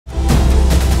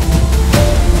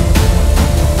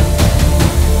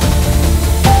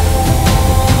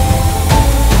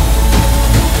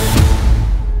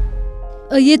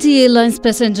A Yeti Airlines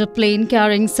passenger plane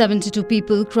carrying 72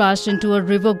 people crashed into a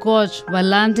river gorge while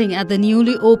landing at the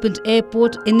newly opened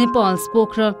airport in Nepal's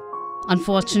Pokhara.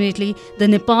 Unfortunately, the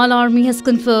Nepal army has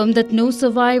confirmed that no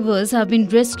survivors have been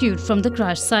rescued from the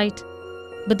crash site.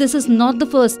 But this is not the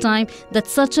first time that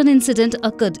such an incident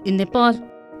occurred in Nepal.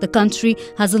 The country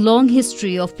has a long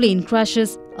history of plane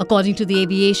crashes. According to the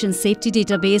Aviation Safety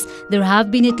Database, there have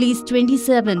been at least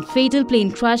 27 fatal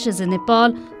plane crashes in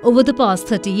Nepal over the past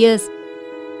 30 years.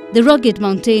 The rugged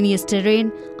mountainous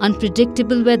terrain,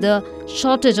 unpredictable weather,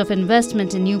 shortage of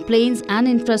investment in new planes and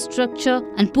infrastructure,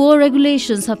 and poor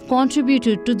regulations have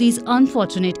contributed to these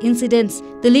unfortunate incidents.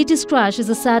 The latest crash is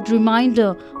a sad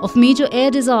reminder of major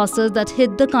air disasters that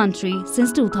hit the country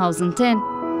since 2010.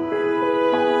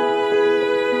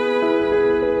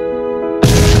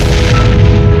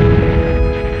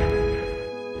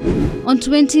 On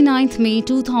 29 May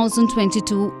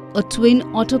 2022, a twin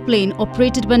otter plane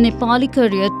operated by Nepali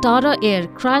courier Tara Air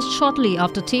crashed shortly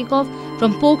after takeoff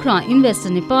from Pokhara in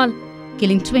western Nepal,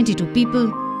 killing 22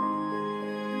 people.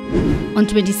 On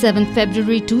 27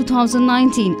 February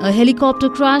 2019, a helicopter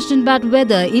crashed in bad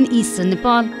weather in eastern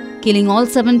Nepal, killing all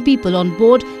 7 people on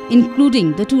board,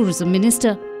 including the tourism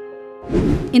minister.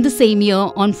 In the same year,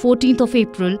 on 14th of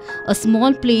April, a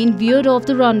small plane veered off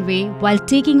the runway while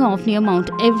taking off near Mount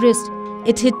Everest.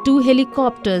 It hit 2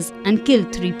 helicopters and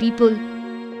killed 3 people.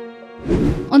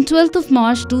 On 12th of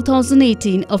March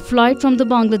 2018, a flight from the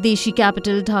Bangladeshi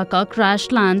capital Dhaka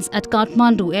crash lands at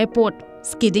Kathmandu Airport,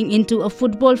 skidding into a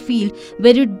football field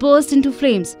where it burst into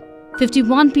flames.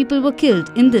 51 people were killed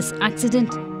in this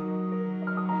accident.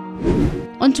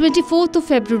 On 24th of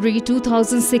February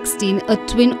 2016, a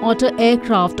twin otter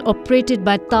aircraft operated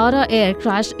by Tara Air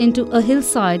crashed into a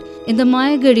hillside in the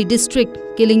Mayagari district,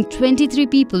 killing 23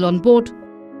 people on board.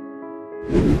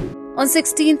 On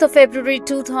 16th of February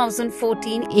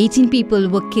 2014, 18 people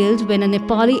were killed when a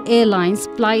Nepali Airlines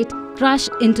flight crashed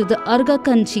into the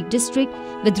Argakanchi district,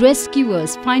 with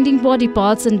rescuers finding body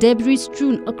parts and debris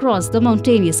strewn across the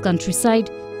mountainous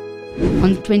countryside.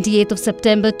 On 28th of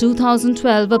September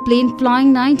 2012, a plane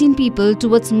flying 19 people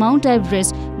towards Mount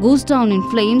Everest goes down in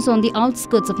flames on the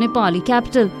outskirts of Nepali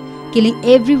capital, killing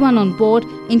everyone on board,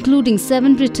 including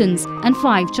 7 Britons and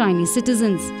 5 Chinese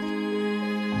citizens.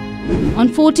 On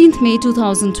 14th May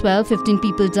 2012, 15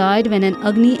 people died when an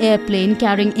Agni airplane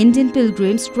carrying Indian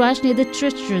pilgrims crashed near the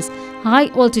treacherous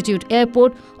high-altitude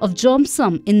airport of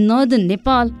Jomsom in northern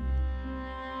Nepal.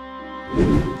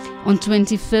 On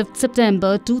 25th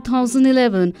September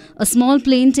 2011, a small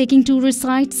plane taking tourists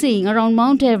sightseeing around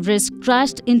Mount Everest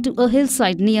crashed into a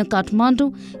hillside near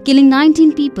Kathmandu, killing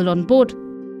 19 people on board.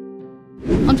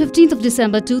 On 15th of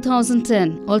December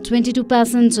 2010, all 22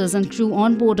 passengers and crew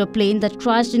on board a plane that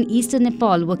crashed in eastern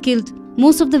Nepal were killed.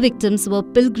 Most of the victims were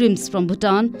pilgrims from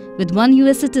Bhutan, with 1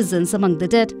 US citizen among the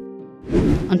dead.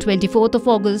 On 24th of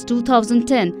August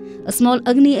 2010, a small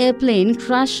Agni airplane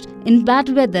crashed in bad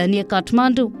weather near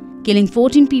Kathmandu, killing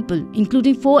 14 people,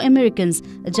 including 4 Americans,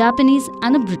 a Japanese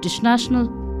and a British national.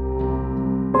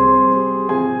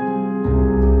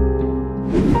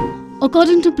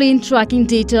 According to plane tracking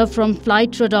data from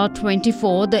Flight Radar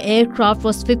 24, the aircraft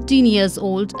was 15 years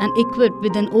old and equipped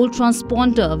with an old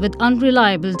transponder with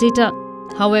unreliable data.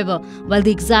 However, while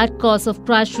the exact cause of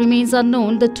crash remains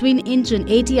unknown, the twin-engine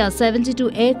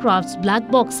ATR-72 aircraft's black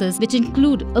boxes, which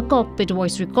include a cockpit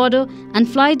voice recorder and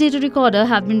flight data recorder,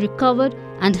 have been recovered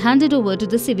and handed over to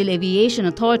the Civil Aviation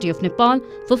Authority of Nepal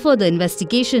for further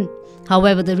investigation.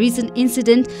 However, the recent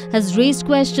incident has raised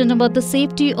questions about the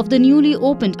safety of the newly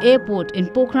opened airport in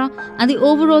Pokhara and the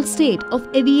overall state of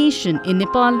aviation in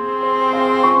Nepal.